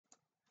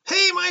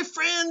my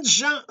friend,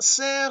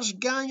 Jean-Serge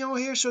Gagnon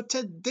here. So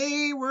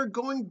today we're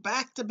going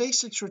back to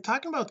basics. We're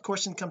talking about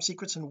Course Income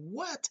Secrets and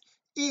what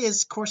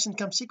is Course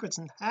Income Secrets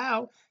and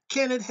how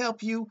can it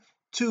help you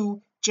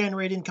to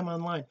generate income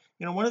online.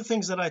 One of the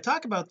things that I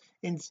talk about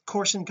in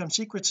Course Income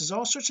Secrets is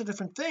all sorts of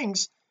different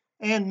things,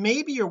 and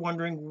maybe you're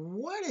wondering,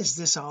 what is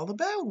this all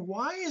about?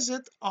 Why is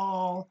it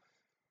all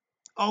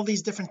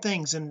these different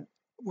things? And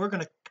we're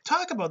going to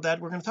talk about that.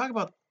 We're going to talk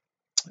about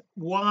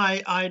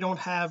why I don't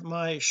have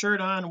my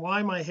shirt on,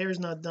 why my hair's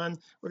not done.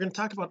 We're going to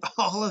talk about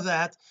all of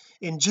that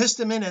in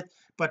just a minute,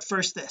 but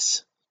first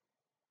this.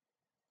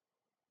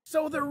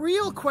 So the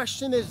real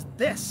question is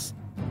this: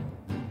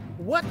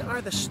 what are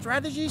the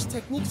strategies,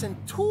 techniques, and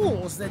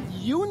tools that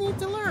you need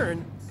to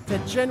learn to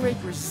generate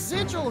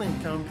residual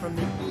income from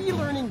the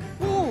e-learning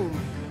boom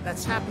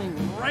that's happening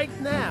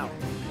right now?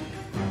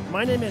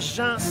 My name is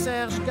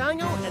Jean-Serge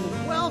Gagnon,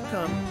 and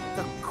welcome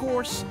to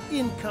Course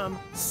Income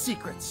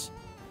Secrets.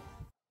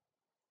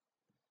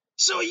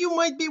 So you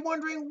might be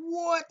wondering,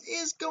 what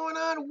is going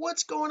on?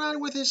 What's going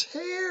on with his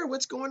hair?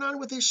 What's going on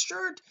with his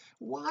shirt?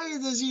 Why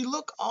does he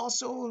look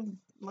also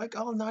like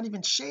all not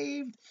even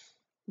shaved?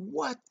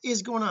 What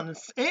is going on?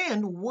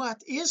 And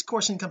what is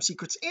Course Income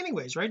Secrets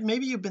anyways, right?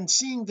 Maybe you've been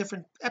seeing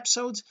different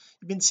episodes.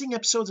 You've been seeing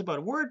episodes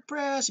about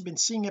WordPress. You've been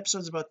seeing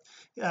episodes about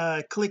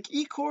Click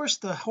eCourse,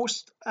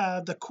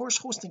 the course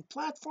hosting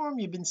platform.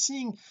 You've been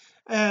seeing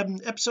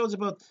episodes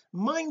about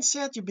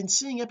mindset. You've been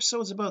seeing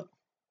episodes about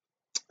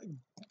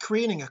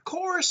creating a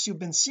course. You've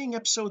been seeing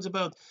episodes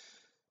about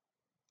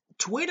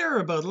Twitter,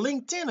 about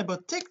LinkedIn,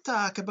 about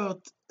TikTok,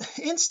 about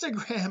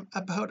Instagram,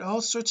 about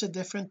all sorts of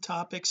different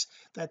topics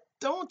that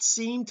don't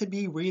seem to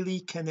be really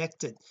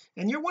connected,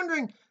 and you're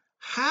wondering,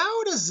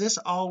 how does this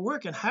all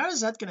work and how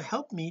is that going to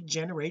help me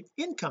generate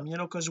income?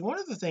 Because one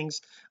of the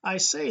things I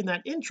say in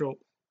that intro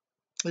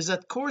is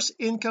that Course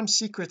Income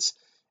Secrets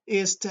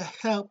is to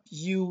help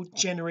you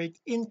generate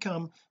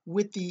income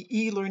with the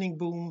e-learning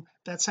boom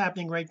that's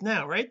happening right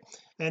now, right?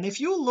 And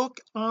if you look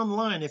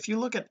online, if you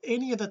look at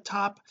any of the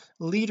top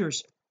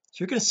leaders,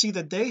 you're going to see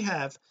that they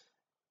have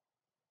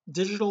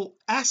digital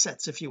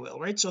assets, if you will,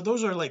 right? So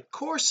those are like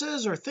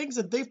courses or things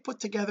that they've put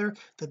together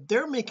that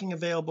they're making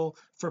available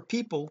for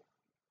people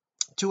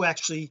to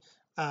actually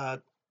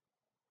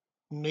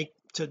make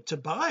to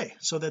buy,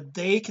 so that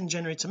they can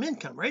generate some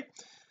income, right?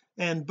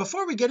 And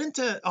before we get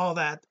into all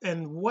that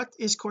and what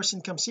is Course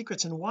Income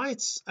Secrets and why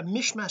it's a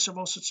mishmash of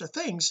all sorts of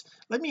things,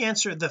 let me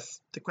answer the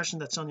question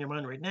that's on your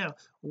mind right now.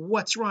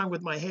 What's wrong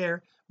with my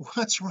hair?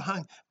 What's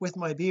wrong with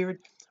my beard?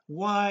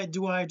 Why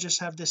do I just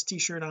have this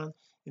t-shirt on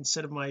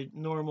instead of my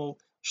normal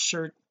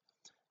shirt?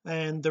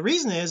 And the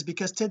reason is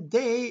because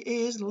today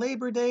is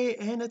Labor Day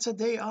and it's a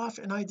day off,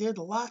 and I did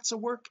lots of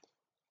work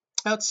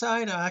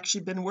outside. I've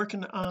actually been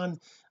working on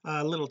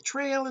a little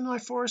trail in my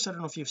forest. I don't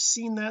know if you've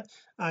seen that.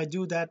 I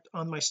do that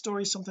on my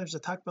stories. Sometimes I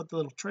talk about the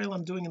little trail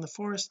I'm doing in the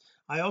forest.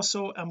 I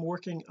also am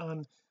working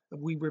on,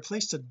 we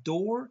replaced a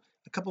door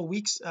a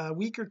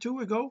week or two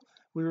ago.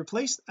 We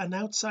replaced an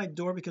outside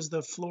door because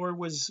the floor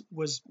was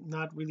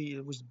not really,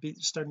 it was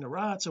starting to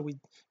rot, so we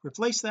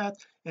replaced that,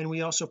 and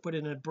we also put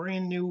in a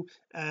brand new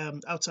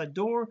outside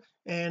door.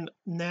 And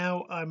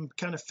now I'm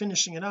kind of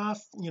finishing it off,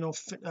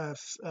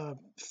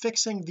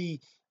 fixing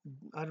the,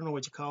 I don't know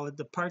what you call it,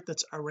 the part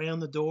that's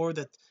around the door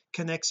that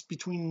connects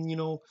between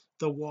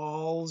the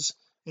walls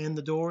and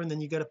the door, and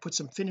then you got to put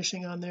some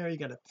finishing on there.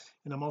 And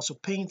I'm also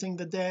painting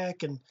the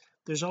deck, and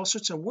there's all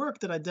sorts of work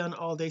that I've done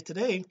all day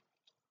today.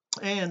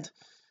 And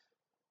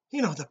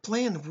the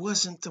plan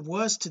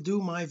was to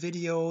do my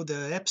video,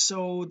 the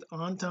episode,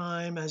 on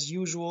time as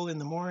usual in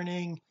the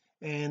morning,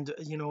 and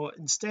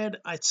instead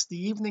it's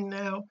the evening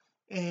now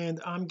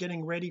and I'm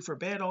getting ready for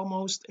bed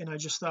almost, and I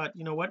just thought,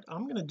 what,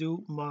 I'm going to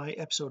do my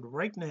episode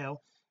right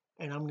now,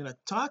 and I'm going to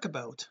talk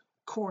about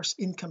Course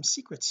Income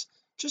Secrets,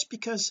 just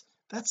because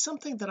that's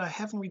something that I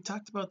haven't really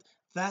talked about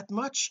that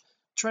much,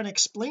 trying to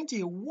explain to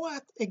you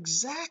what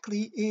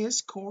exactly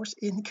is Course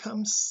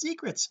Income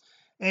Secrets.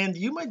 And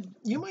you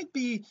might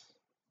be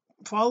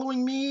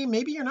following me,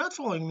 maybe you're not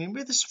following me,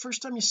 maybe this is the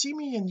first time you see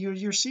me, and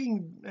you're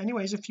seeing,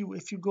 anyways, if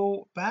you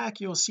go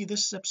back, you'll see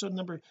this is episode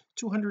number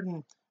 200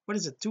 and what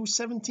is it,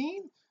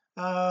 217?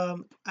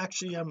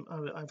 Actually I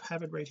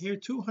have it right here,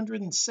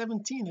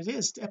 217. It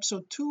is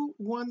episode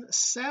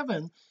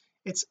 217.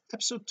 It's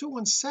episode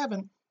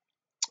 217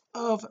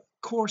 of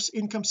Course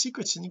Income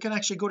Secrets, and you can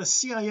actually go to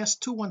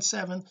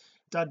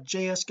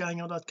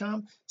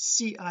cis217.jsgagnon.com,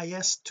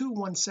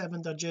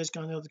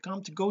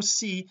 cis217.jsgagnon.com to go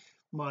see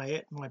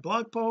my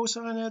blog post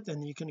on it,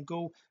 and you can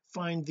go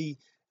find the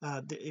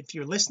if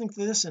you're listening to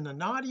this in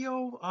an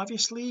audio,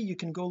 obviously you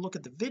can go look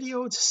at the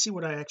video to see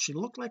what I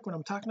actually look like when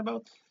I'm talking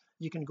about.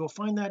 You can go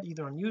find that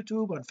either on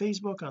YouTube, on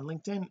Facebook, on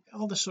LinkedIn,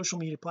 all the social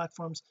media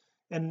platforms.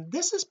 And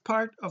this is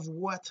part of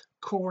what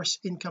Course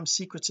Income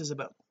Secrets is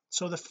about.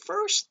 So the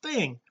first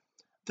thing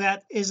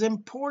that is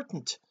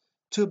important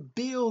to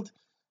build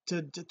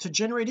to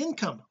generate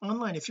income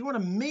online, if you want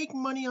to make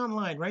money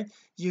online, right,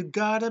 you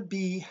gotta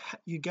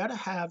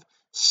have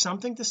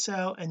something to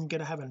sell, and you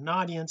gotta have an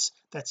audience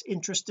that's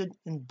interested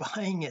in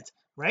buying it,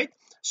 right?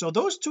 So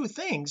those two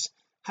things,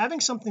 having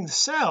something to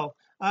sell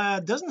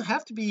doesn't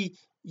have to be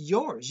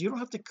yours. You don't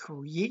have to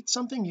create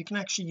something. You can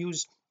actually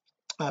use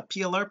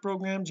PLR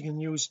programs, you can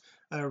use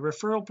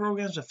referral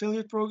programs,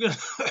 affiliate programs,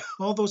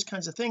 all those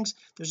kinds of things.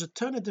 There's a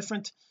ton of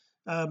different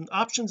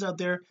options out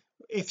there.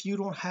 If you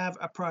don't have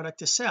a product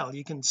to sell,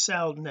 you can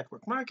sell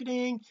network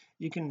marketing,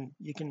 you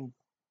can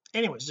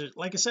anyways,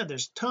 like I said,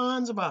 there's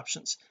tons of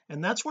options,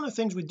 and that's one of the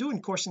things we do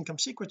in Course Income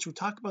Secrets. We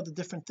talk about the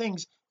different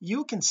things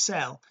you can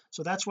sell.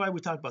 So that's why we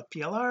talk about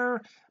PLR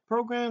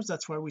programs,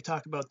 that's why we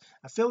talk about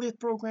affiliate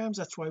programs,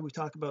 that's why we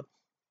talk about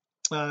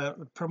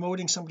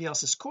promoting somebody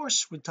else's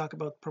course, we talk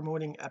about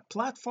promoting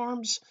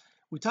platforms,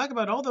 we talk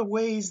about all the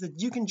ways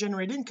that you can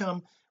generate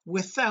income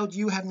without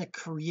you having to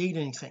create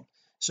anything.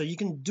 So you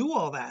can do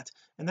all that,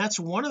 and that's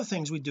one of the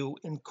things we do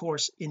in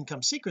Course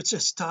Income Secrets,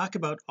 just talk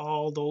about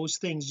all those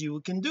things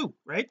you can do,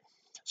 right?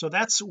 So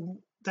that's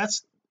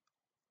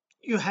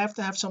you have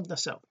to have something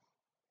to sell.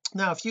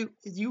 Now if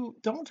you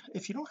don't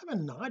have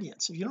an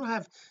audience, if you don't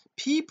have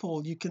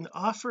people you can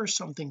offer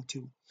something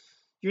to,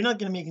 you're not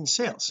going to make any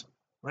sales,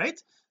 right?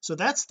 So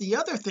that's the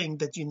other thing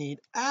that you need,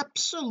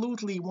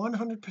 absolutely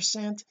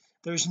 100%.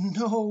 There's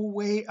no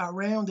way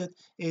around it,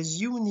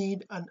 is you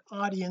need an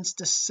audience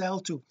to sell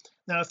to.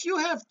 Now if you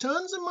have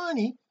tons of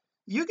money,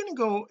 you can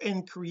go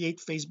and create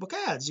Facebook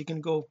ads, you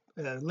can go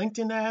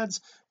LinkedIn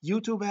ads,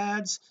 YouTube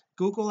ads,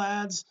 Google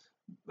ads,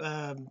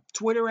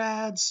 Twitter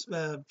ads,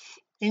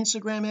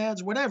 Instagram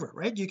ads, whatever,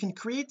 right? You can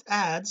create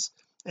ads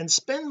and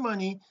spend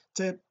money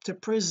to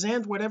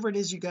present whatever it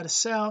is you got to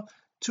sell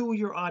to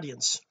your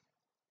audience.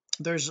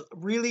 There's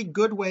really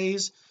good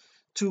ways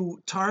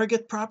to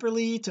target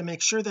properly, to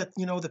make sure that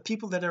the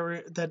people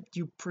that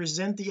you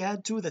present the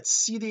ad to, that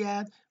see the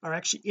ad, are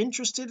actually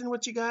interested in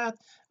what you got,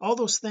 all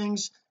those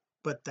things,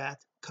 but that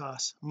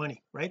costs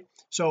money, right?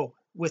 So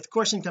with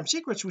Course Income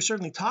Secrets, we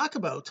certainly talk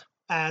about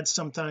ads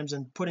sometimes,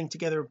 and putting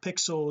together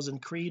pixels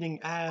and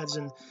creating ads,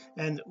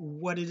 and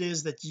what it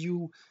is that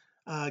you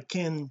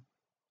can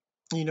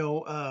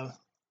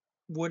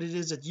what it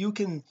is that you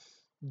can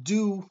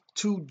do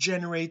to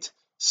generate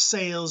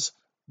sales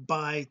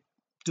by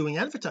doing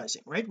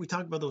advertising, right? We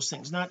talk about those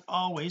things, not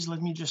always.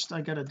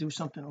 I gotta do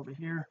something over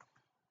here.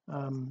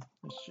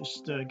 Let's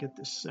just get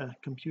this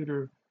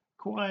computer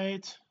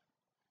quiet.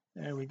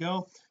 There we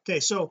go. Okay,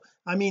 so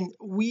I mean,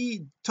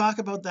 we talk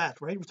about that,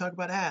 right? We talk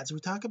about ads,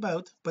 we talk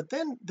about, but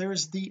then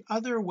there's the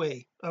other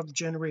way of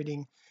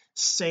generating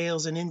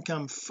sales and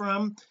income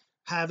from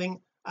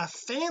having a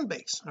fan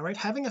base. All right,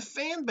 having a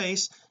fan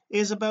base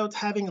is about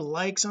having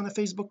likes on a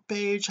Facebook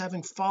page,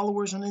 having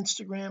followers on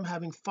Instagram,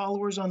 having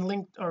followers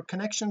on or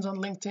connections on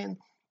LinkedIn,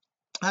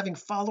 having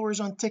followers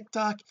on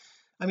TikTok.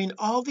 I mean,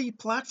 all the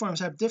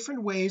platforms have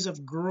different ways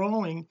of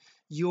growing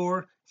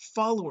your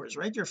followers,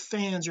 right? Your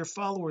fans, your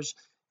followers,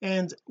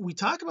 and we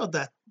talk about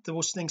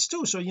those things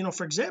too. So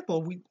for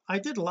example, I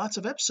did lots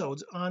of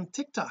episodes on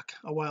TikTok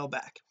a while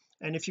back,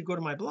 and if you go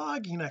to my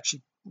blog, you can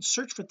actually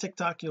search for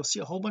TikTok. You'll see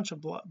a whole bunch of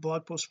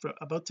blog posts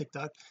about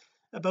TikTok,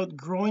 about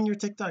growing your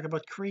TikTok,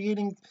 about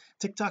creating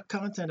TikTok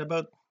content,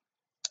 about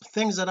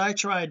things that I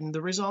tried and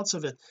the results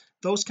of it,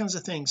 those kinds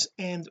of things.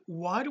 And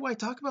why do I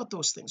talk about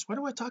those things? Why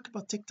do I talk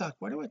about TikTok?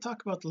 Why do I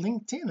talk about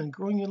LinkedIn and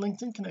growing your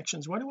LinkedIn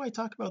connections? Why do I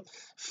talk about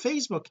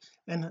Facebook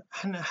and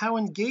how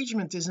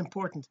engagement is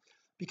important?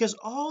 Because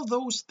all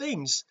those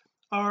things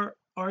are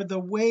the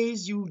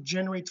ways you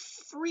generate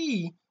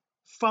free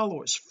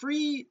followers,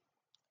 free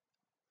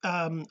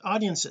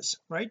audiences,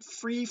 right?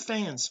 Free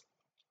fans.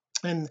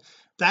 And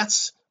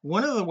that's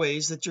one of the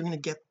ways that you're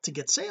going to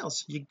get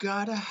sales. You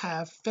gotta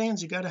have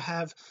fans, you gotta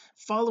have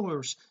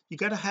followers, you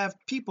gotta have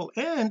people,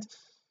 and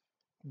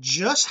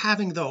just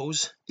having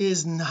those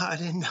is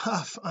not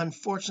enough,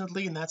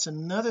 unfortunately. And that's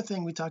another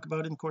thing we talk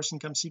about in Course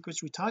Income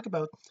Secrets. We talk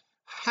about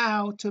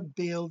how to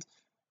build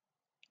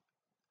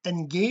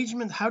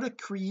engagement, how to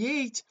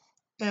create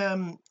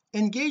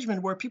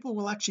engagement where people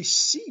will actually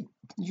see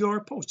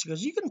your posts,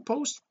 because you can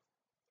post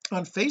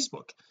on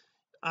Facebook.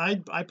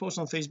 I post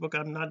on Facebook,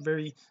 I'm not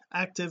very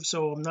active,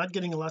 so I'm not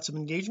getting lots of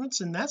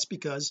engagements, and that's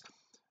because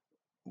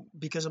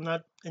I'm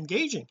not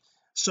engaging.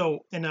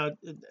 So and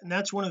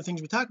that's one of the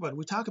things we talk about.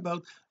 We talk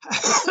about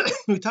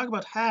we talk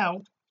about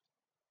how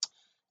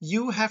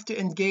you have to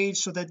engage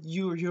so that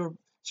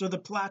so the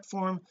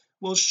platform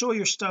will show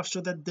your stuff,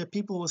 so that the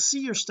people will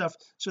see your stuff,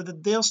 so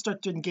that they'll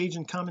start to engage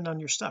and comment on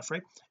your stuff,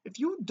 right? If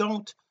you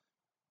don't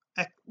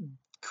ac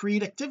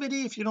create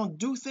activity, if you don't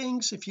do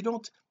things, if you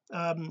don't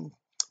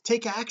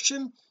take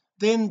action,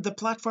 then the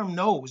platform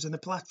knows, and the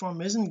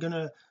platform isn't going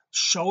to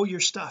show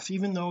your stuff.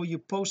 Even though you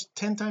post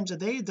 10 times a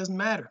day, it doesn't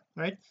matter,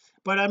 right?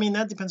 But I mean,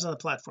 that depends on the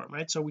platform,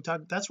 right? So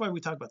that's why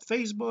we talk about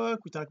Facebook,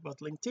 we talk about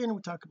LinkedIn,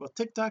 we talk about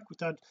TikTok, we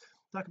talk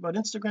about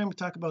Instagram, we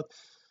talk about,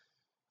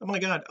 oh my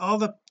god, all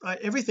the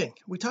everything.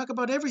 We talk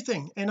about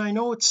everything, and I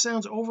know it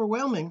sounds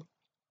overwhelming,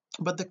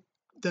 but the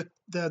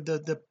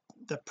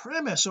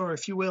premise, or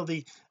if you will,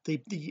 the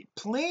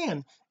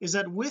plan is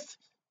that with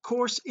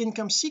Course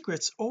Income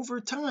Secrets, over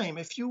time,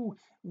 if you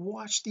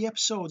watch the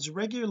episodes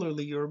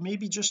regularly, or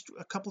maybe just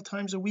a couple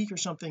times a week or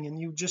something, and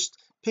you just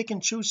pick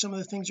and choose some of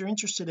the things you're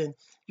interested in,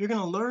 you're going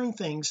to learn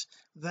things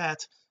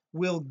that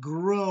will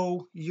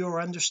grow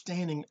your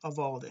understanding of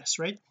all this,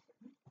 right?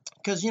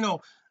 Because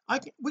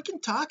we can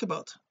talk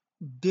about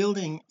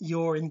building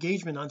your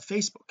engagement on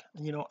Facebook.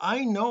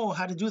 I know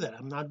how to do that.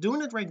 I'm not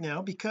doing it right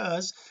now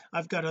because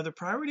I've got other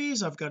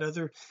priorities, I've got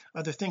other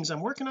things I'm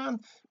working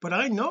on, but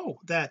I know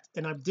that,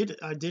 and I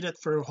did it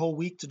for a whole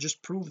week to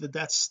just prove that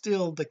that's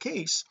still the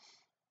case.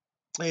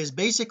 Is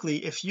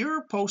basically, if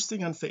you're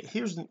posting on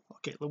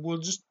okay, we'll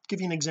just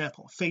give you an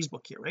example,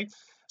 Facebook here, right?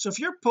 So if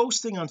you're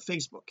posting on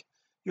Facebook,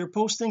 you're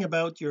posting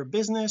about your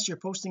business, you're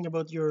posting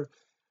about your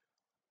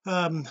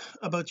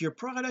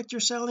product you're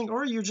selling,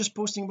 or you're just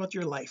posting about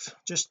your life,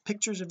 just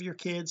pictures of your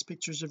kids,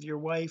 pictures of your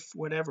wife,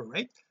 whatever,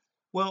 right?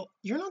 Well,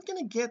 you're not going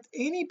to get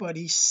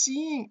anybody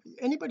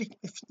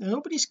if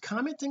nobody's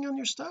commenting on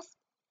your stuff.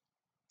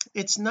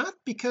 It's not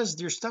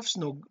because your stuff's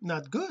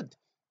not good.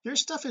 Your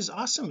stuff is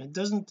awesome.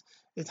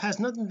 It has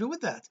nothing to do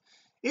with that.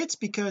 It's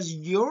because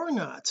you're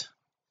not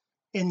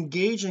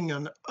engaging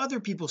on other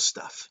people's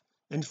stuff,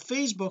 and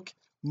Facebook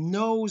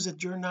knows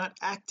that you're not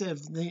active.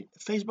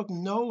 Facebook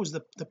knows,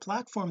 the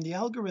platform, the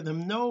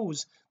algorithm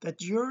knows that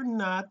you're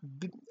not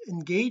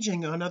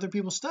engaging on other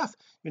people's stuff.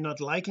 You're not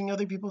liking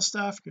other people's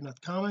stuff, you're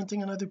not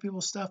commenting on other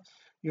people's stuff,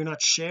 you're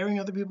not sharing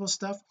other people's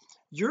stuff,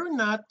 you're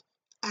not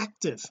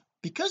active.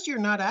 Because you're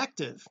not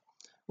active,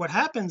 what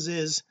happens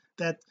is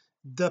that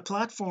the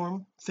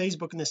platform,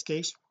 Facebook in this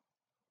case,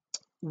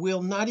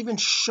 will not even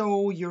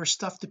show your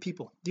stuff to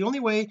people. The only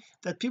way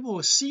that people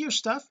will see your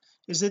stuff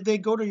is that they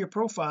go to your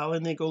profile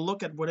and they go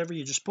look at whatever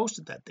you just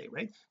posted that day,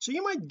 right? So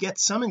you might get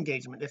some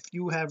engagement if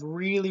you have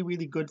really,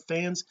 really good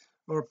fans,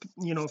 or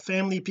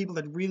family, people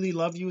that really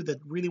love you, that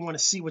really want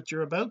to see what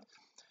you're about.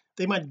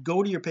 They might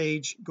go to your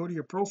page, go to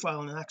your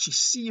profile, and actually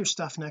see your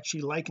stuff and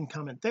actually like and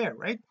comment there,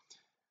 right?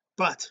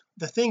 But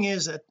the thing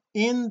is that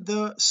in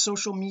the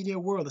social media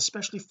world,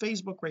 especially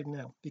Facebook right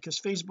now, because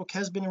Facebook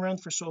has been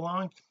around for so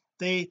long,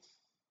 they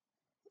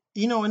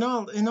in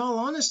all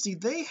honesty,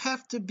 they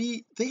have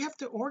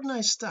to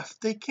organize stuff.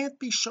 They can't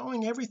be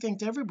showing everything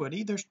to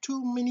everybody. There's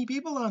too many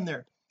people on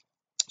there,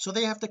 so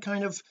they have to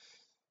kind of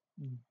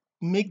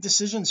make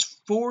decisions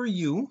for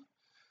you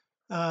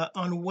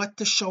on what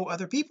to show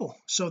other people.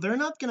 So they're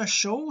not going to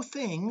show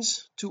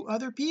things to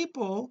other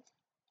people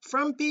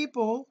from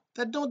people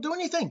that don't do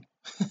anything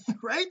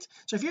right?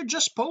 So if you're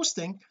just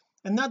posting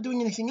and not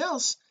doing anything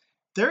else,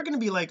 they're going to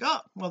be like, oh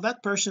well,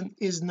 that person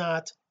is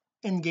not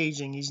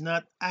engaging, he's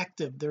not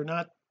active, they're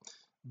not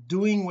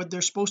doing what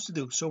they're supposed to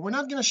do, so we're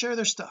not going to share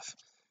their stuff.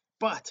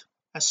 But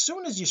as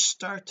soon as you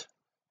start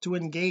to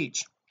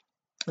engage,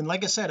 and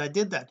like I said, I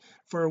did that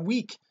for a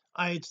week.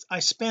 I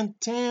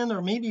spent 10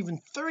 or maybe even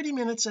 30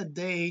 minutes a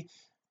day,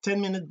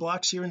 10-minute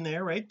blocks here and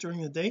there, right,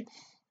 during the day,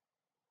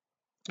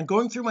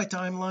 going through my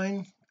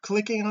timeline,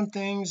 clicking on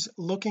things,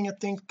 looking at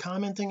things,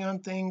 commenting on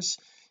things,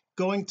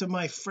 going to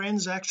my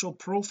friends' actual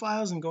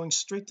profiles and going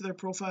straight to their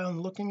profile and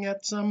looking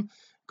at some,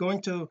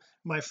 going to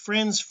my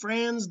friends'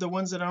 friends, the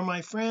ones that are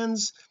my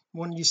friends.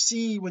 When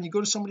you go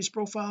to somebody's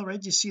profile,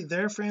 right, you see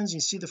their friends, you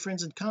see the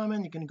friends in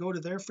common, you can go to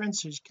their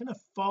friends, so you kind of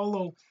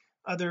follow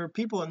other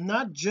people and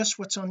not just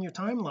what's on your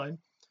timeline.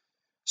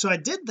 So I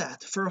did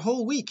that for a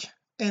whole week,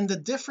 and the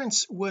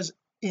difference was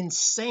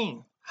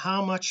insane,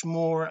 how much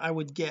more I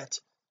would get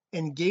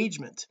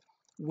engagement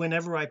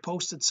whenever I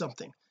posted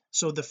something.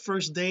 So the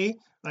first day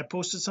I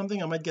posted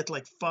something, I might get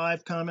like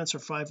 5 comments or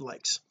 5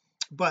 likes,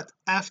 but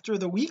after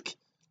the week,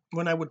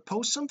 when I would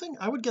post something,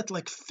 I would get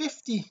like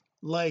 50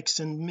 likes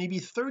and maybe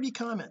 30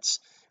 comments,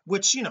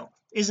 which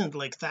isn't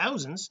like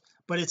thousands,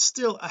 but it's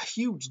still a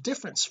huge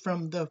difference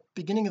from the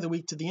beginning of the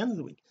week to the end of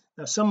the week.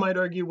 Now some might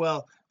argue,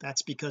 well,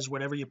 that's because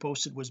whatever you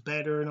posted was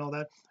better and all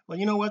that. Well,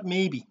 you know what,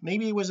 maybe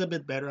it was a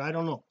bit better, I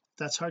don't know,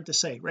 that's hard to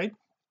say, right?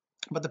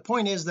 But the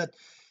point is that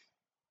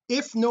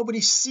if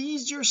nobody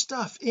sees your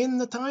stuff in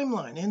the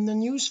timeline, in the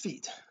news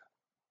feed,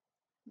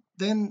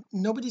 then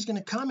nobody's going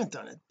to comment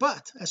on it.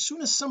 But as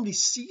soon as somebody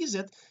sees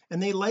it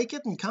and they like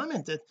it and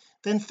comment it,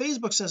 then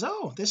Facebook says,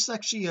 oh, this is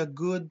actually a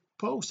good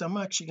post, I'm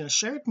actually going to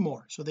share it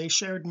more, so they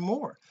shared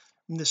more.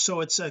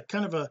 So it's a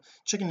kind of a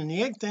chicken and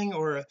the egg thing,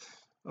 or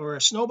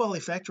a snowball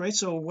effect, right?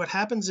 So what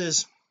happens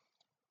is,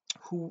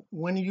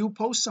 when you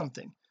post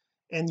something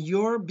and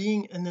you're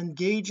being an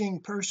engaging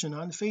person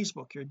on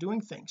Facebook, you're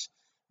doing things,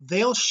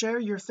 they'll share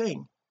your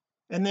thing,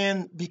 and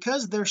then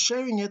because they're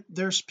sharing it,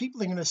 there's people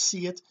that are going to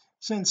see it,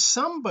 so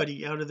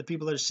somebody out of the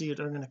people that see it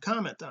are going to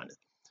comment on it.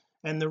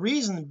 And the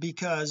reason,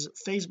 because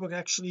Facebook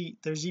actually,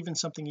 there's even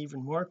something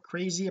even more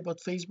crazy about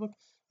Facebook,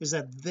 is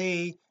that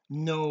they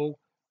know,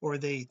 or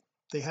they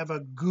have a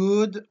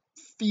good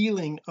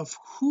feeling of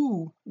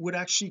who would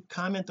actually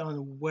comment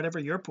on whatever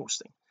you're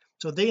posting.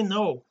 So they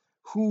know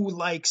who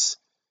likes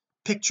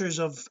pictures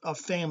of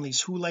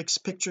families, who likes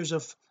pictures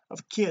of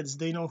kids,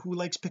 they know who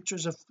likes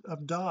pictures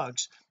of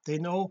dogs, they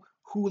know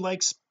who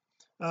likes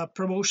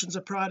promotions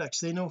of products,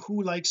 they know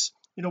who likes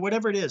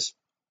whatever it is.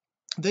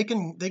 They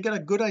get a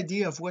good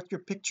idea of what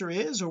your picture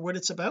is or what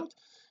it's about,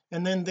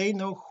 and then they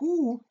know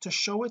who to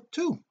show it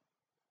to.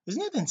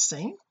 Isn't it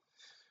insane?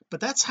 But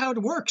that's how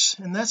it works,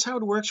 and that's how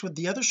it works with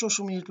the other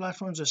social media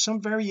platforms. There's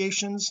some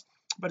variations,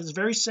 but it's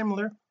very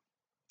similar.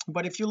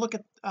 But if you look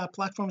at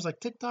platforms like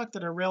TikTok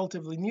that are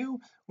relatively new,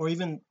 or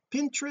even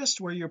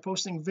Pinterest where you're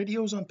posting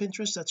videos on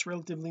Pinterest, that's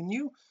relatively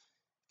new.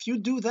 If you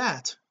do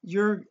that,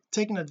 you're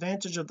taking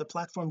advantage of the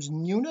platform's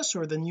newness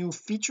or the new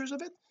features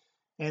of it,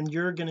 and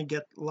you're going to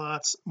get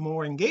lots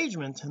more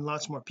engagement and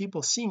lots more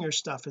people seeing your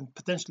stuff and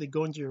potentially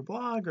going to your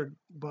blog or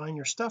buying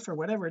your stuff or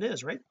whatever it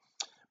is, right?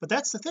 But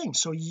that's the thing.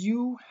 So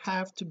you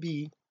have to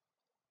be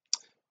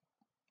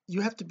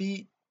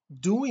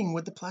doing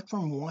what the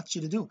platform wants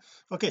you to do.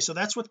 Okay, so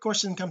that's what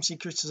Course Income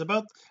Secrets is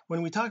about.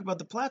 When we talk about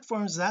the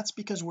platforms, that's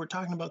because we're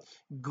talking about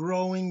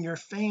growing your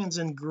fans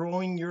and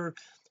growing your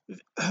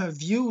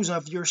views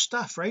of your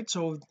stuff, right?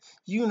 So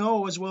you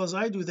know as well as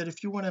I do that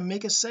if you want to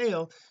make a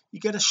sale,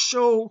 you got to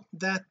show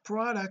that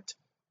product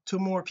to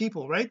more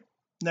people, right?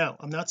 Now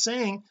I'm not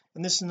saying,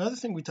 and this is another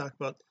thing we talk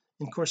about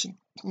in Course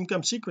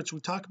Income Secrets,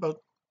 we talk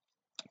about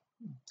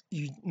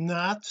you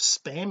not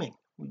spamming.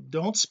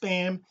 Don't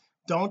spam,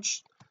 don't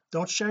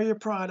don't share your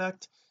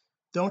product,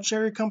 don't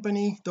share your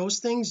company. Those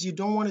things you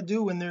don't want to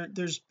do. And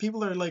there's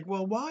people that are like,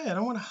 well, why? I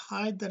don't want to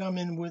hide that I'm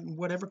in with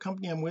whatever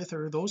company I'm with,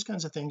 or those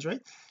kinds of things,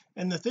 right?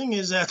 And the thing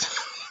is that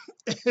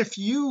if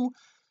you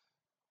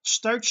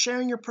start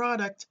sharing your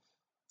product,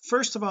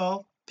 first of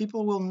all,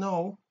 people will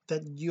know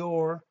that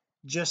you're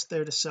just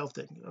there to sell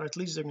things, or at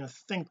least they're going to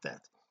think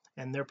that.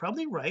 And they're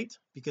probably right,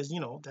 because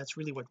that's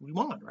really what we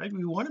want, right?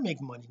 We want to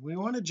make money, we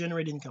want to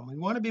generate income, we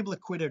want to be able to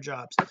quit our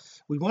jobs,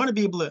 we want to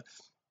be able to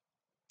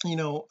you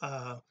know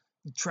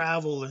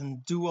travel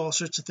and do all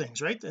sorts of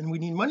things, right? And we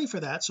need money for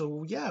that.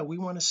 So yeah, we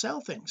want to sell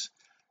things.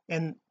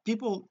 And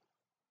people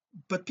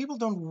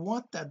don't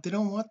want that. They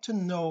don't want to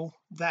know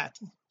that,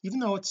 even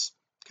though it's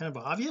kind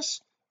of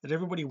obvious that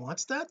everybody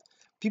wants that.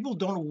 People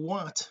don't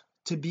want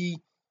to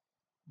be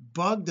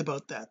bugged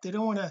about that. They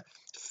don't want to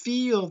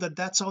feel that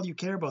that's all you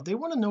care about. They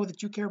want to know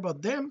that you care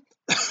about them.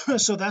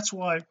 So that's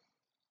why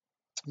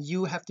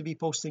you have to be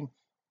posting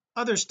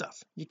other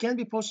stuff. You can't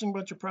be posting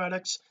about your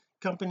products,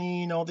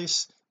 company, and all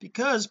this,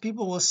 because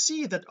people will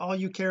see that all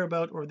you care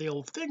about, or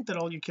they'll think that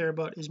all you care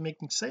about is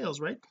making sales,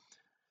 right?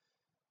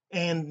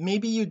 And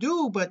maybe you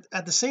do, but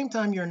at the same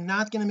time you're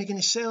not going to make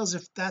any sales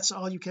if that's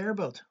all you care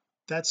about.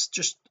 That's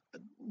just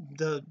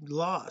the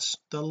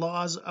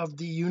laws of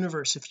the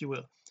universe, if you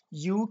will.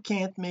 You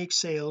can't make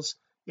sales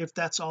if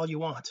that's all you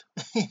want.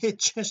 It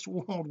just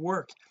won't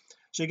work.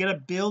 So you got to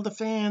build a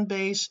fan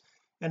base.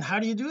 And how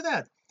do you do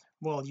that?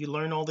 Well, you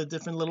learn all the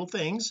different little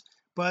things,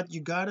 but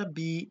you got to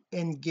be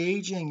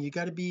engaging, you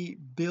got to be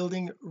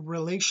building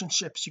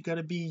relationships, you got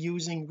to be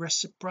using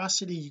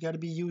reciprocity, you got to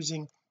be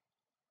using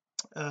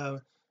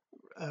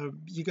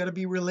you got to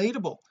be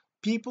relatable.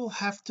 People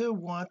have to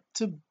want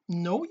to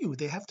know you,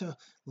 they have to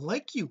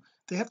like you,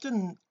 they have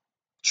to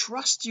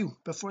trust you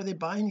before they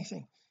buy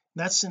anything.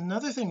 That's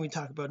another thing we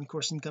talk about in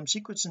Course Income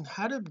Secrets, and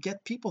how to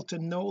get people to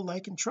know,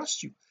 like, and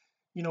trust you.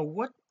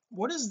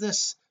 What is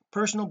this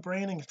personal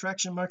branding,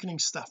 attraction marketing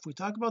stuff? We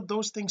talk about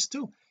those things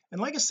too. And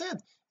like I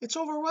said, it's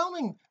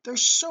overwhelming.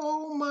 There's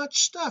so much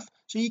stuff,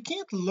 so you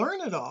can't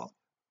learn it all.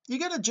 You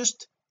got to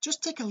just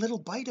take a little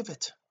bite of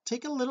it.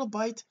 Take a little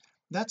bite.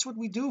 That's what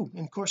we do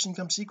in Course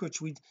Income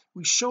Secrets. We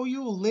show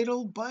you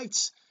little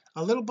bites,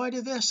 a little bite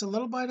of this, a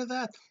little bite of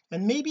that,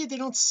 and maybe they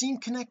don't seem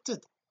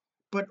connected,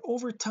 but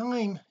over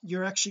time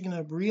you're actually going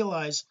to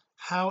realize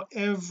how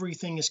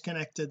everything is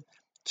connected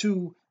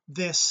to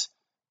this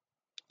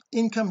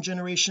income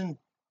generation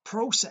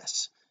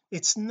process.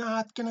 It's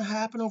not going to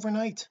happen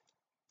overnight.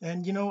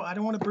 And I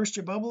don't want to burst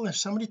your bubble. If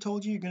somebody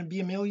told you you're going to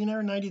be a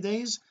millionaire in 90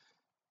 days,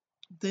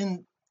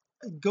 then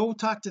go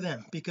talk to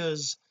them,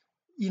 because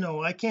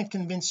I can't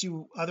convince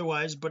you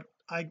otherwise, but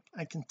I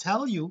can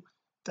tell you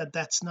that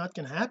that's not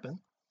going to happen.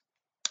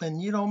 And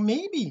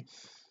maybe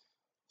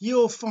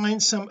you'll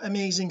find some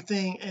amazing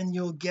thing and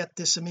you'll get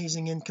this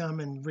amazing income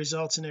and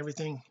results and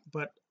everything,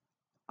 but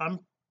I'm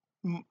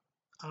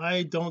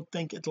I don't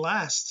think it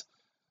lasts.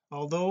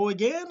 Although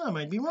again, I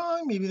might be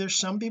wrong. Maybe there's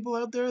some people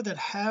out there that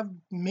have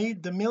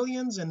made the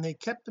millions and they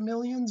kept the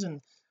millions,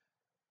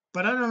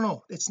 but I don't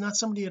know. It's not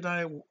somebody that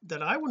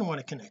I wouldn't want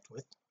to connect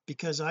with,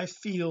 because I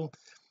feel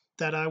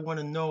that I want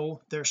to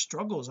know their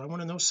struggles. I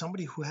want to know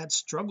somebody who had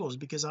struggles,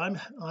 because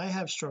I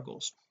have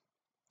struggles.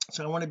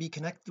 So I want to be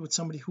connected with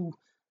somebody who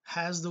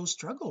has those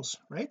struggles,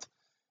 right?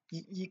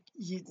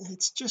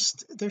 It's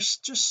just, there's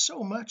just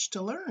so much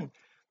to learn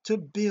to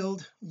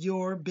build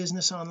your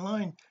business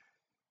online.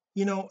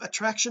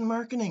 Attraction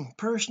marketing,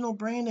 personal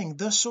branding,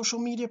 the social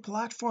media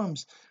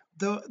platforms,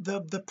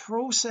 the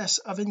process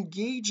of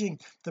engaging,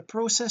 the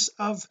process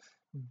of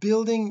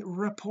building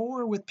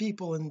rapport with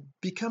people and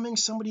becoming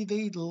somebody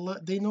they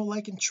know,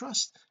 like, and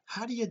trust.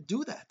 How do you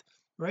do that,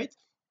 right?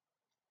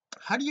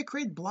 How do you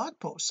create blog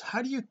posts?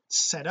 How do you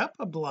set up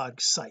a blog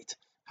site?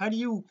 How do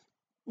you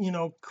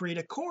create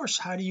a course?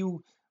 How do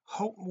you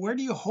where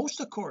do you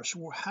host a course?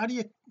 How do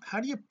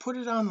you put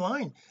it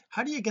online?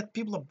 How do you get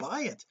people to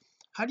buy it?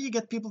 how do you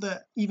get people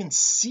to even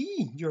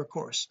see your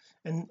course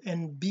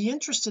and be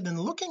interested in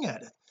looking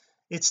at it?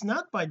 It's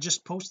not by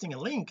just posting a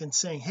link and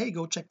saying, hey,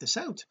 go check this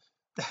out.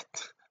 that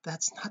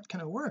that's not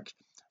going to work.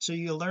 So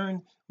you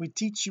learn, we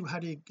teach you how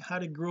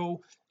to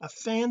grow a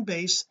fan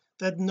base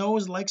that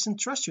knows, likes, and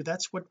trusts you.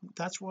 That's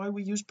why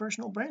we use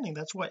personal branding.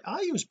 That's why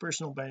I use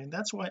personal branding.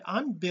 That's why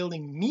I'm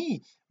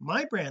building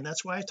my brand.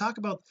 That's why I talk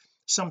about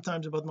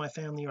sometimes about my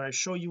family, or I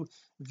show you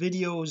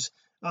videos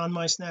on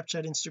my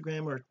Snapchat,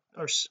 Instagram,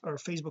 or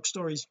Facebook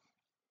stories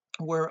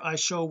where I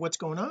show what's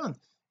going on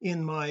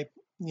in my,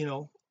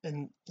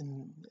 and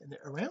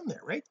around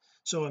there, right?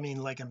 So I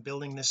mean, like, I'm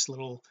building this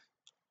little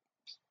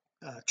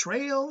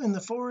trail in the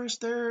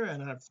forest there,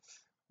 and I'm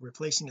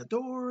replacing a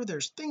door.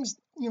 There's things,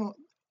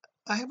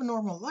 I have a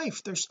normal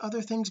life. There's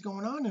other things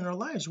going on in our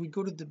lives. We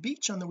go to the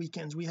beach on the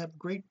weekends. We have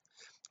great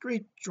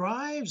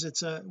drives.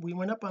 We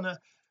went up on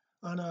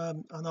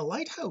a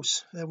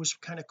lighthouse. That was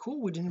kind of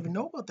cool. We didn't even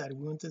know about that.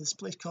 We went to this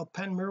place called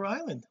Panmure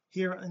Island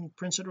here in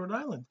Prince Edward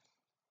Island.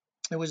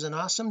 It was an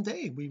awesome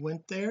day. We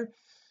went there,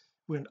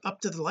 we went up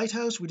to the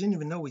lighthouse. We didn't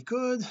even know we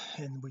could,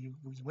 and we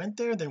went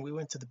there. Then we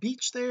went to the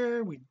beach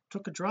there. We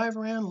took a drive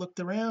around, looked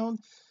around.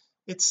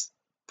 It's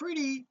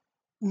pretty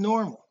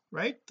normal,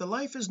 right? The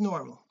life is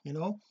normal.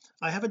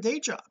 I have a day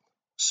job,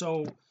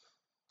 so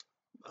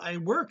I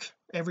work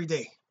every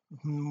day,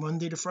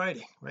 Monday to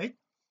Friday, right?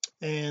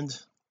 And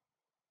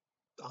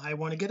I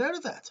want to get out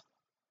of that.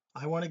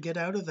 I want to get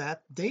out of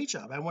that day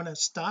job. I want to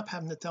stop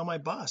having to tell my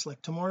boss,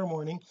 like, tomorrow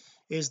morning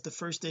is the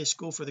first day of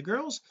school for the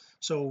girls,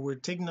 so we're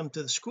taking them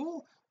to the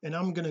school, and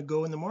I'm going to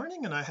go in the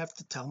morning, and I have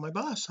to tell my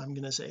boss. I'm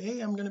going to say, hey,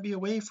 I'm going to be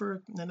away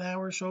for an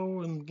hour or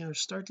so, and going to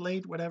start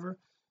late, whatever.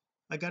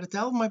 I got to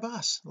tell my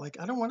boss, like,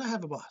 I don't want to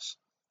have a boss.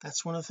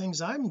 That's one of the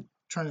things I'm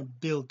trying to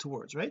build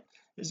towards, right?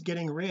 Is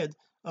getting rid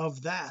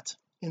of that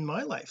in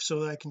my life so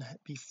that I can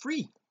be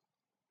free.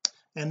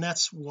 And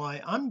that's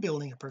why I'm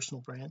building a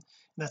personal brand, and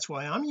that's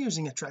why I'm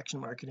using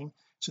attraction marketing,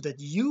 so that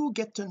you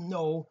get to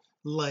know,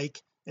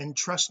 like, and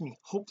trust me,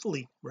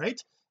 hopefully,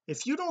 right?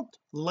 If you don't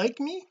like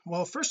me,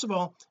 well, first of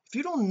all, if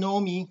you don't know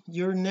me,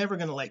 you're never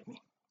going to like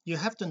me. You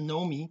have to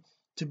know me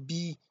to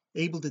be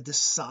able to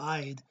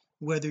decide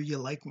whether you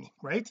like me,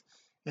 right?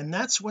 And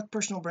that's what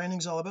personal branding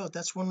is all about.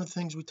 That's one of the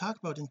things we talk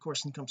about in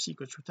Course Income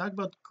Secrets. We talk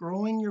about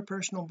growing your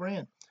personal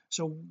brand.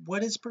 So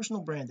what is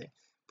personal branding?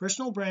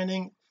 Personal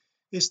branding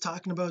is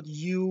talking about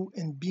you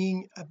and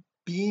being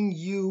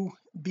you,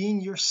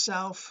 being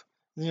yourself,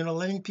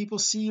 letting people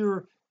see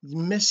your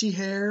messy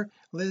hair,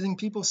 letting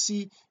people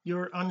see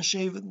your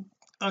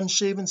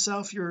unshaven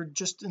self. You're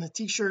just in a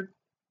t-shirt,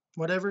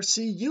 whatever.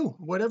 See you,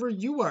 whatever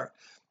you are.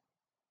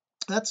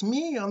 That's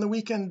me on the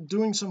weekend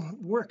doing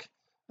some work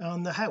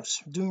on the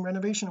house, doing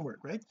renovation work,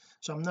 right?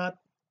 So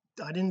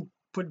I didn't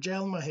put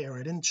gel in my hair,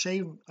 I didn't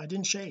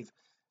shave.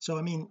 So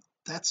I mean,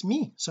 that's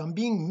me. So I'm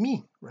being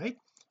me, right?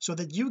 So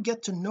that you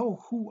get to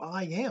know who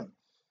I am.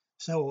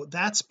 So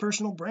that's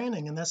personal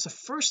branding, and that's the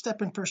first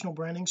step in personal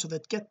branding, so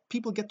that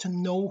people get to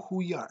know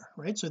who you are,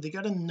 right? So they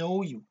got to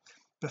know you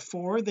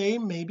before they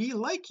maybe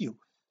like you.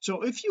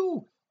 So if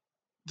you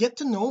get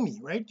to know me,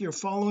 right, you're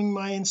following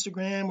my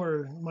Instagram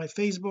or my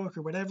Facebook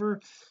or whatever,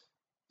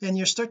 and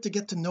you start to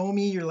get to know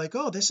me, you're like,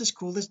 oh, this is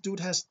cool. This dude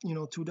has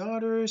 2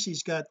 daughters.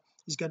 He's got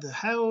the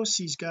house.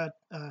 He's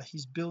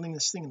building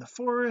this thing in the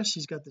forest.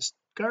 He's got this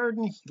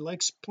garden. He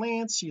likes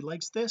plants. He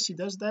likes this. He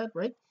does that,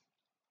 right?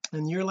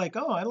 And you're like,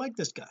 oh, I like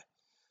this guy.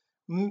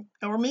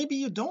 Or maybe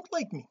you don't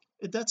like me.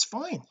 That's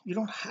fine. You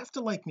don't have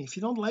to like me. If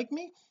you don't like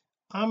me,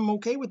 I'm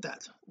okay with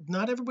that.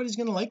 Not everybody's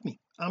going to like me.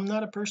 I'm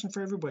not a person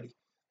for everybody,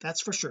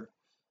 that's for sure.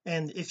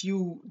 And if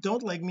you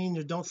don't like me and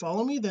you don't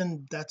follow me,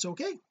 then that's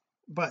okay.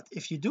 But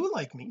if you do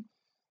like me,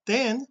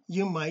 then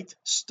you might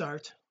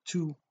start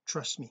to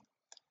trust me.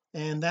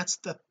 And that's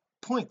the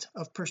point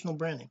of personal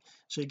branding.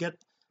 So you get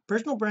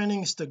personal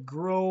branding is to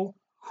grow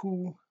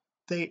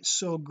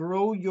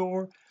grow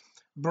your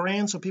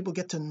brand, so people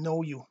get to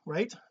know you,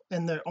 right?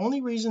 And the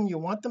only reason you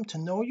want them to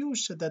know you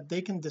is so that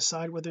they can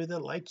decide whether they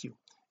like you.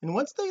 And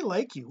once they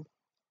like you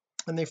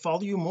and they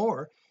follow you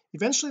more,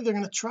 eventually they're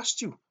going to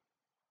trust you.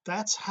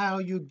 That's how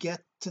you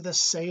get to the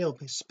sale,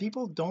 because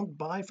people don't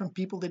buy from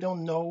people they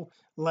don't know,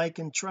 like,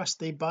 and trust.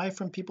 They buy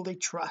from people they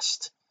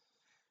trust.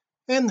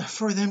 And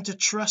for them to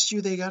trust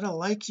you, they gotta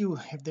like you.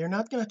 If they're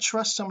not going to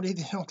trust somebody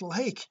they don't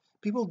like,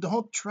 people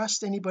don't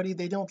trust anybody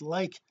they don't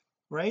like,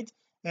 right?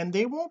 And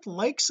they won't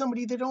like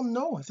somebody they don't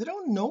know. If they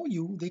don't know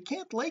you, they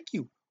can't like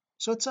you.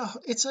 So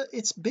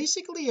it's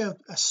basically a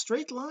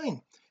straight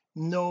line.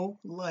 Know,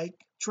 like,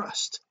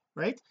 trust,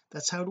 right?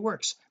 That's how it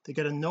works. They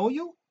got to know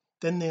you,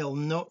 then they'll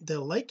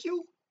like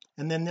you,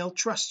 and then they'll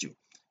trust you.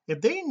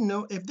 If they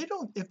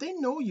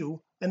know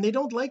you and they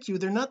don't like you,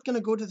 they're not going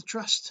to go to the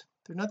trust.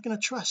 They're not going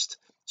to trust.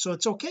 So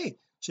it's okay.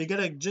 So you got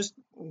to just,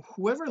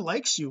 whoever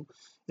likes you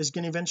is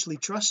going to eventually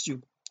trust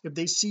you if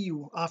they see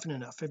you often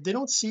enough. If they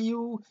don't see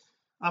you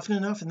often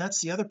enough, and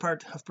that's the other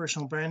part of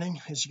personal branding,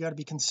 is you got to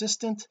be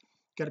consistent,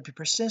 you got to be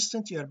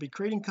persistent, you got to be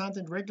creating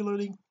content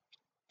regularly.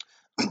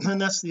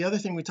 and that's the other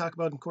thing we talk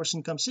about in Course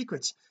Income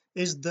Secrets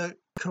is the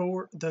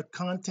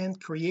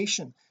content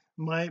creation.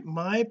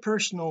 My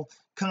personal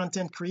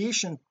content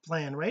creation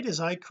plan, right, is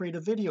I create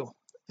a video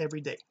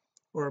every day,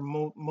 or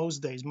most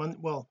days,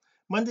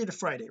 Monday to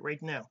Friday.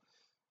 Right now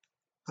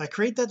I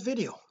create that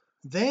video,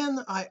 then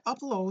I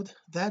upload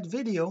that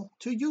video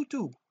to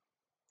YouTube.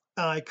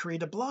 I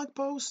create a blog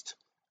post,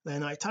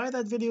 then I tie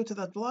that video to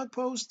that blog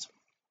post,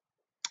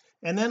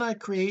 and then I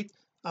create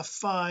a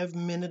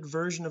 5-minute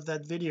version of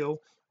that video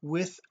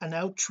with an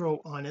outro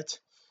on it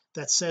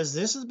that says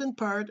this has been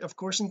part of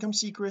Course Income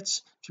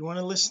Secrets. If you want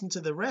to listen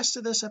to the rest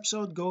of this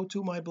episode, go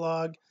to my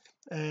blog.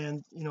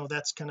 And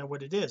that's kind of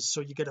what it is.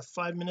 So you get a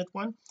 5-minute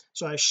one.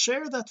 So I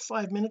share that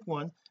 5-minute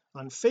one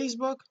on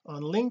Facebook,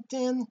 on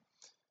LinkedIn,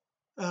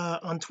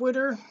 on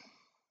Twitter,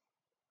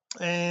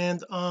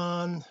 and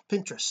on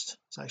Pinterest.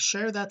 So I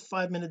share that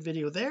 5-minute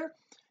video there,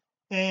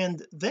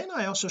 and then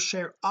I also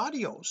share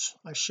audios.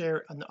 I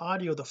share an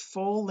audio, the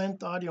full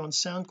length audio on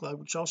SoundCloud,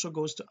 which also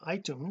goes to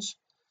iTunes,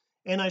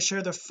 and I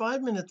share the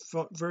 5-minute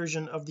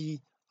version of the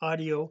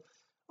audio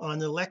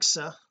on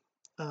Alexa,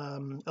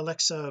 the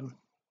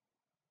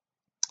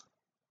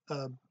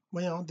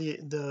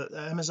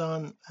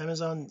Amazon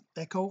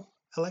Echo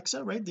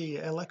Alexa, right, the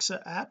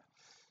Alexa app.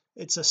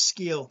 It's a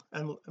scale,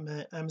 and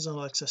Amazon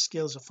Alexa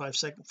scale is a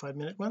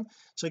 5-minute one.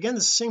 So again,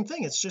 it's the same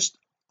thing. It's just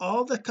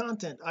all the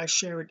content I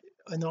share it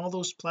in all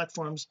those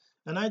platforms,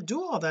 and I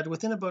do all that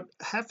within about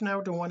half an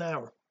hour to 1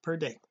 hour per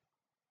day.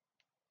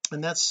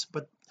 And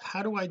but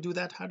how do I do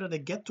that? How did I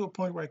get to a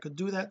point where I could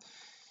do that?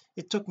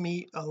 It took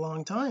me a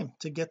long time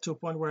to get to a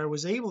point where I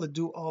was able to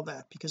do all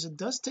that, because it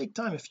does take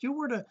time. If you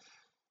were to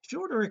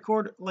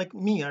record like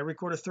me, I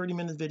record a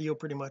 30-minute video,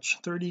 pretty much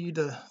 30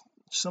 to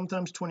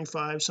sometimes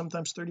 25,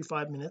 sometimes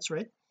 35 minutes,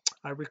 right?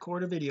 I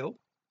record a video,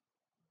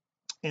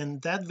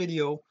 and that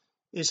video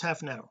is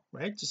half an hour,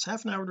 right? Just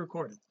half an hour to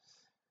record it.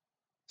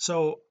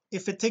 So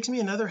if it takes me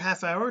another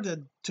half hour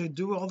to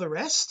do all the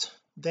rest,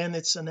 then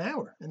it's an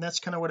hour, and that's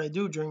kind of what I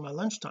do during my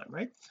lunchtime,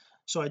 right?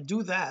 So I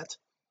do that,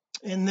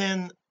 and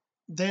then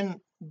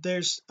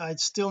I'd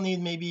still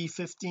need maybe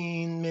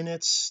 15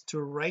 minutes to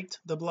write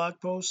the blog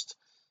post,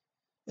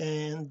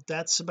 and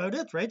that's about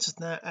it, right? It's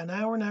an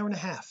hour and a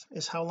half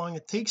is how long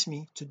it takes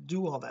me to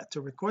do all that,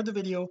 to record the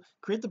video,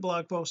 create the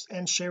blog post,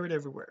 and share it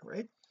everywhere,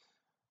 right?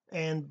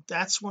 And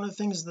that's one of the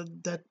things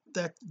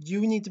that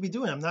you need to be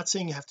doing. I'm not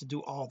saying you have to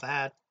do all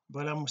that,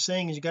 but I'm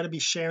saying is you got to be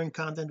sharing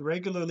content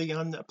regularly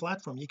on the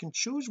platform. You can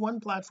choose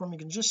one platform. You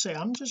can just say,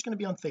 I'm just going to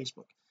be on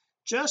Facebook,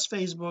 just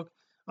Facebook.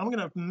 I'm going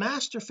to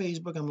master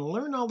Facebook. I'm going to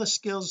learn all the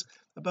skills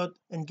about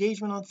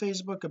engagement on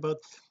Facebook, about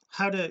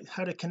how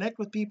to connect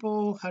with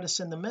people, how to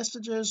send them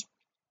messages,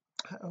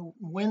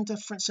 when to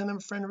send them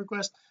a friend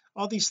request,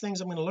 all these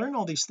things. I'm going to learn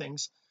all these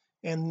things,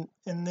 and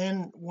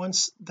then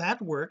once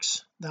that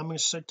works, then I'm going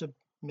to start to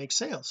make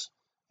sales.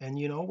 And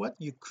you know what,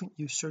 you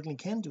certainly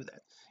can do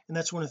that, and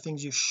that's one of the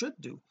things you should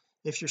do.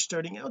 If you're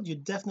starting out, you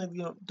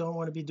definitely don't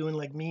want to be doing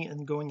like me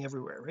and going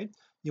everywhere, right?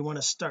 You want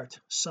to start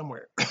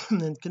somewhere.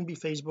 And it can be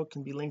Facebook,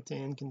 can be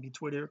LinkedIn, can be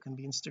Twitter, can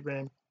be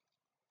Instagram,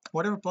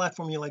 whatever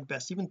platform you like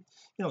best, even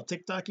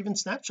TikTok, even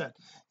Snapchat.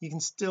 You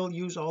can still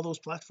use all those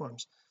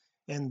platforms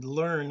and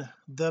learn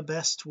the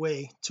best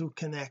way to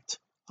connect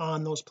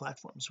on those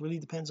platforms. Really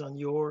depends on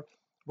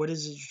what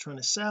is it you're trying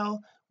to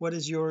sell, what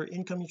is your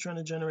income you're trying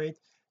to generate.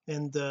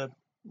 And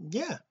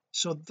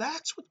so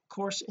that's what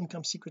Course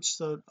Income Secrets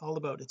is all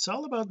about. It's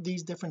all about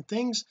these different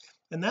things,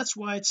 and that's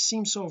why it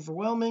seems so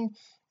overwhelming.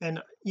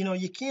 And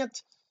you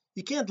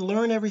can't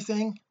learn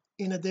everything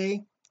in a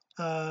day.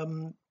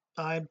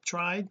 I've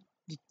tried,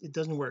 it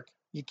doesn't work.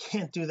 You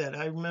can't do that.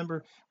 I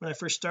remember when I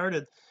first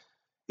started,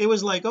 it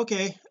was like,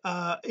 okay,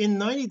 in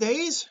 90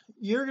 days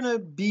you're going to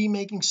be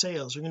making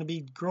sales, you're going to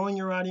be growing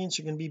your audience,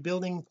 you're going to be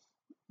building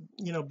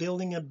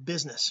a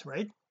business,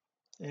 right?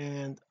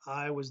 And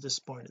I was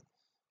disappointed,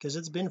 because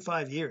it's been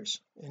 5 years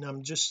and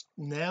I'm just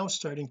now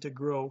starting to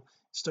grow,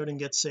 starting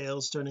to get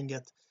sales, starting to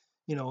get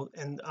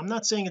and I'm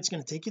not saying it's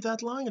going to take you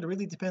that long. It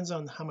really depends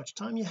on how much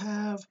time you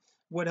have,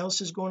 what else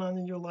is going on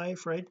in your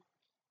life, right?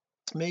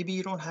 Maybe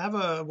you don't have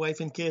a wife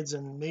and kids,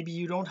 and maybe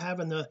you don't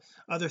have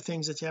other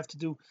things that you have to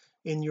do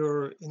in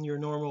your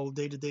normal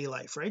day-to-day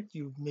life, right?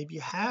 Maybe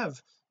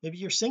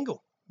you're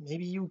single,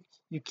 maybe you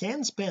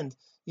can spend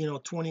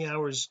 20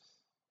 hours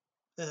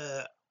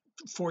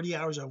 40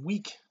 hours a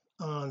week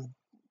on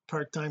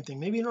part-time thing.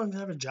 Maybe you don't even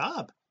have a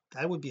job.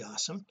 That would be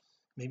awesome.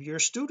 Maybe you're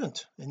a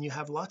student and you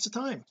have lots of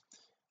time.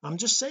 I'm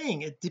just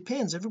saying, it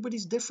depends.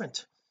 Everybody's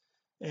different,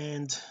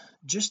 and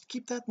just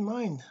keep that in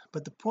mind.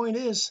 But the point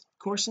is,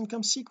 Course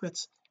Income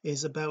Secrets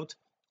is about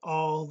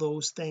all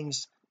those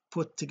things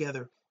put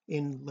together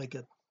in like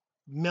a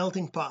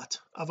melting pot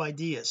of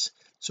ideas.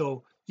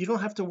 So you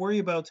don't have to worry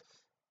about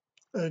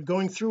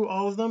going through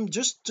all of them.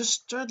 Just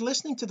start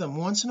listening to them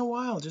once in a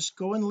while. Just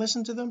go and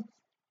listen to them.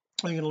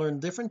 You're going to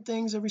learn different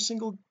things every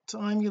single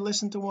time you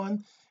listen to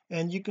one,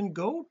 and you can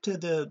go to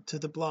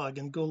the blog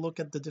and go look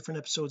at the different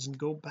episodes and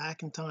go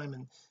back in time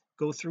and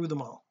go through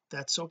them all.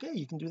 That's okay,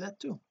 you can do that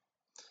too.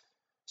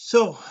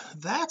 So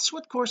that's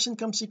what Course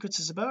Income Secrets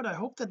is about. I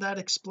hope that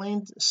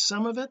explained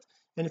some of it,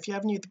 and if you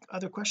have any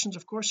other questions,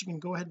 of course you can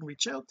go ahead and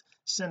reach out,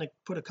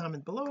 put a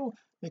comment below.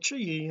 Make sure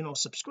you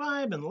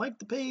subscribe and like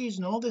the page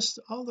and all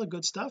the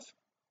good stuff,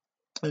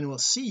 and we'll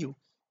see you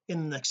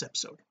in the next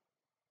episode.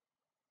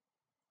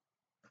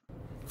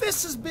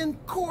 This has been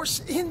Course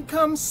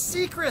Income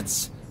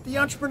Secrets, the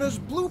entrepreneur's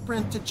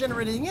blueprint to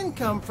generating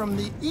income from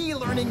the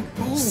e-learning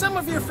boom. Some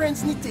of your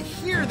friends need to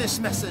hear this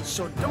message,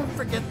 so don't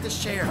forget to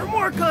share. For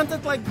more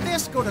content like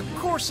this, go to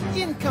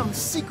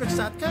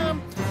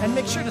CourseIncomeSecrets.com and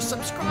make sure to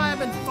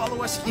subscribe and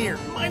follow us here.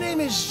 My name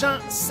is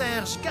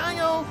Jean-Serge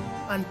Gagnon.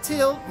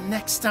 Until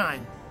next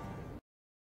time.